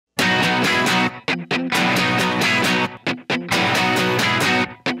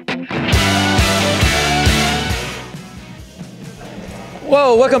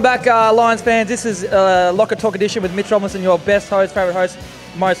Whoa, welcome back, Lions fans. This is Locker Talk Edition with Mitch Robinson, your best host, favourite host,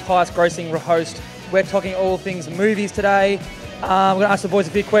 most highest grossing host. We're talking all things movies today. I'm going to ask the boys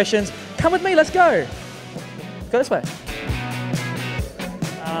a few questions. Come with me, let's go. Go this way.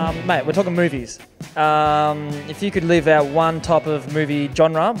 Mate, we're talking movies. If you could live out one type of movie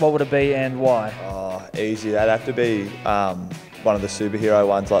genre, what would it be and why? Oh, easy. That'd have to be one of the superhero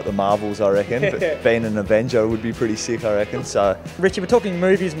ones like the Marvels, I reckon. But being an Avenger would be pretty sick, I reckon. So, Richie, we're talking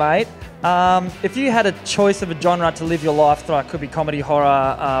movies, mate. If you had a choice of a genre to live your life through, it could be comedy,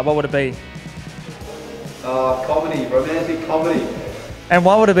 horror, what would it be? Comedy, romantic comedy. And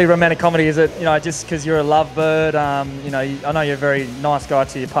why would it be romantic comedy? Is it, just because you're a lovebird? I know you're a very nice guy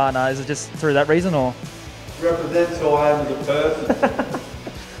to your partner. Is it just through that reason, or? Represents who I am as a person.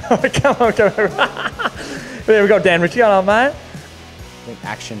 Oh, come on. There we go, Dan Ritchie. Hello, mate. I think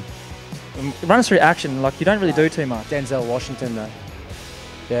action. Run us through action. Like, you don't really do too much. Denzel Washington, though.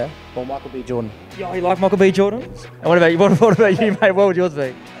 Yeah. Or Michael B. Jordan. Yeah, you like Michael B. Jordan? And what about you? What about you, mate? What would yours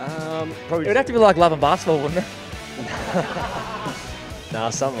be? Probably. It would have to be like Love and Basketball, wouldn't it? Nah,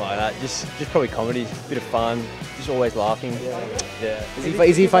 something like that. Just probably comedy. A bit of fun. Just always laughing. Yeah.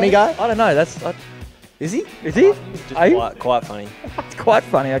 Is he a funny guy? I don't know. Is he? Is he? Just quite funny. It's quite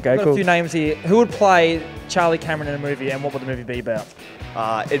funny. Okay, cool. A few names here. Who would play Charlie Cameron in a movie, and what would the movie be about?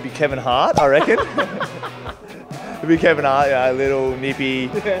 it'd be Kevin Hart, I reckon. It'd be Kevin Hart, little, nippy.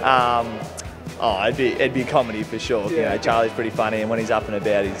 It'd be comedy for sure. Yeah. Charlie's pretty funny, and when he's up and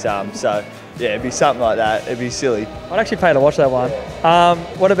about, he's so yeah, it'd be something like that. It'd be silly. I'd actually pay to watch that one.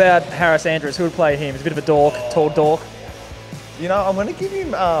 What about Harris Andrews? Who would play him? He's a bit of a dork, tall dork. I'm going to give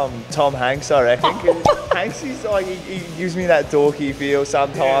him Tom Hanks, I reckon. 'Cause Hanks is like, he gives me that dorky feel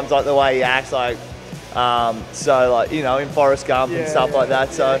sometimes, like the way he acts, like, in Forrest Gump and stuff like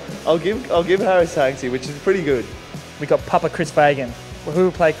that. So I'll give Harris Hanksy, which is pretty good. We got Papa Chris Fagan. Well, who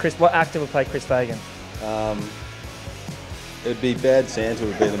would play Chris? What actor would play Chris Fagan? It'd be Bad Santa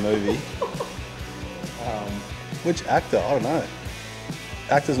would be the movie. Which actor? I don't know.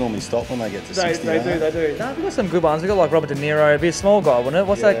 Actors normally stop when they get to 60. They do. No, we've got some good ones. We've got like Robert De Niro. It'd be a small guy, wouldn't it?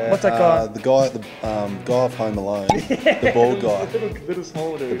 What's that guy? The guy of Home Alone. The bald guy. Little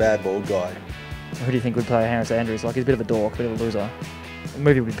small dude. The bad bald guy. Who do you think would play Harris Andrews? Like, he's a bit of a dork, a bit of a loser. The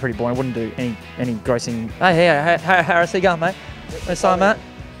movie would be pretty boring. Wouldn't do any grossing. Hey, Harris, how you going, mate? Nice time, Matt.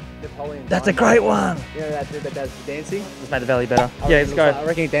 Napoleon. That's a great one. Yeah, that does the dancing. Let's make the valley better. Let's go. I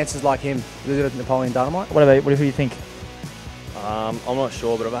reckon he dances like him. Napoleon Dynamite. What about who do you think? I'm not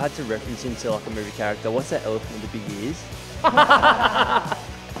sure, but if I had to reference him to like a movie character, what's that elephant with the big ears?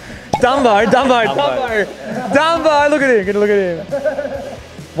 Dumbo. Look at him.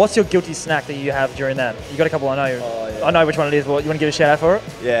 What's your guilty snack that you have during that? You got a couple, I know. Oh, yeah. I know which one it is. Well, you want to give a shout out for it?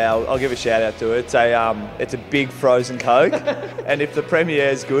 Yeah, I'll give a shout out to it. It's a big frozen Coke, and if the premiere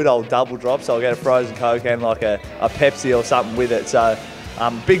is good, I'll double drop. So I'll get a frozen Coke and like a Pepsi or something with it. So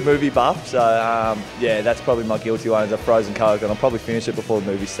big movie buff. So that's probably my guilty one is a frozen Coke, and I'll probably finish it before the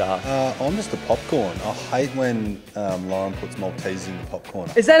movie starts. I'm just a popcorn. I hate when Lauren puts Maltesers in the popcorn.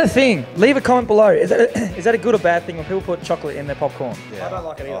 Is that a thing? Leave a comment below. Is that a good or bad thing when people put chocolate in their popcorn? Yeah, I don't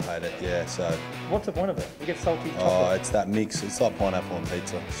like it either. I hate it. Yeah, so. What's the point of it? You get salty chocolate. Oh, it's that mix. It's like pineapple on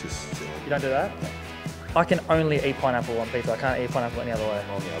pizza. It's just silly. You don't do that? No. I can only eat pineapple on pizza. I can't eat pineapple any other way.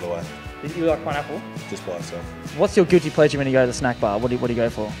 On the other way. You like pineapple? Just by itself. What's your guilty pleasure when you go to the snack bar? What do you go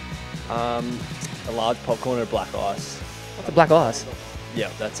for? A large popcorn and a black ice. What's a black ice? Yeah,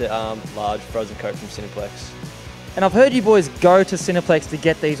 that's it. Large frozen Coke from Cineplex. And I've heard you boys go to Cineplex to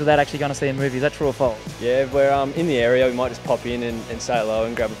get these without actually going to see a movie. Is that true or false? Yeah, we're in the area. We might just pop in and say hello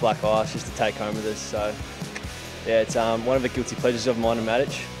and grab a black ice just to take home with us. So, yeah, it's one of the guilty pleasures of mine and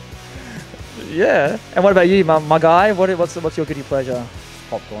Matic. Yeah. And what about you, my guy? What's your guilty pleasure?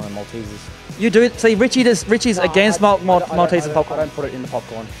 Popcorn and Maltesers. You do it. See, Richie's against Maltesers and popcorn. I don't put it in the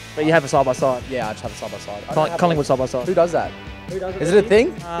popcorn. But you have a side by side. Yeah, I just have a side by side. Collingwood side by side. Who does that? Is it a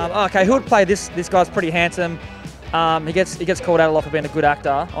thing? Okay, who would play this? This guy's pretty handsome. He gets called out a lot for being a good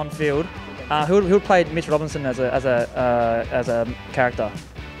actor on field. Who would play Mitch Robinson as a character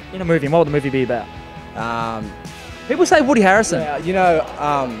in a movie? And what would the movie be about? People say Woody Harrelson. Yeah,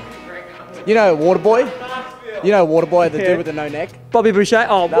 Waterboy. You know Waterboy, the dude with the no neck? Bobby Boucher?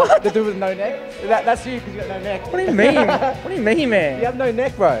 Oh, no, what? The dude with no neck? That's you because you got no neck. What do you mean? What do you mean, man? You have no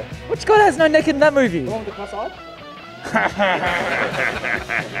neck, bro. Which guy has no neck in that movie? The one with the cross-eyed?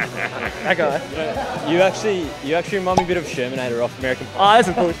 That guy. You actually remind me a bit of Shermanator off American Pie. Oh, that's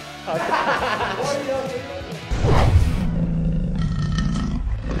a cool.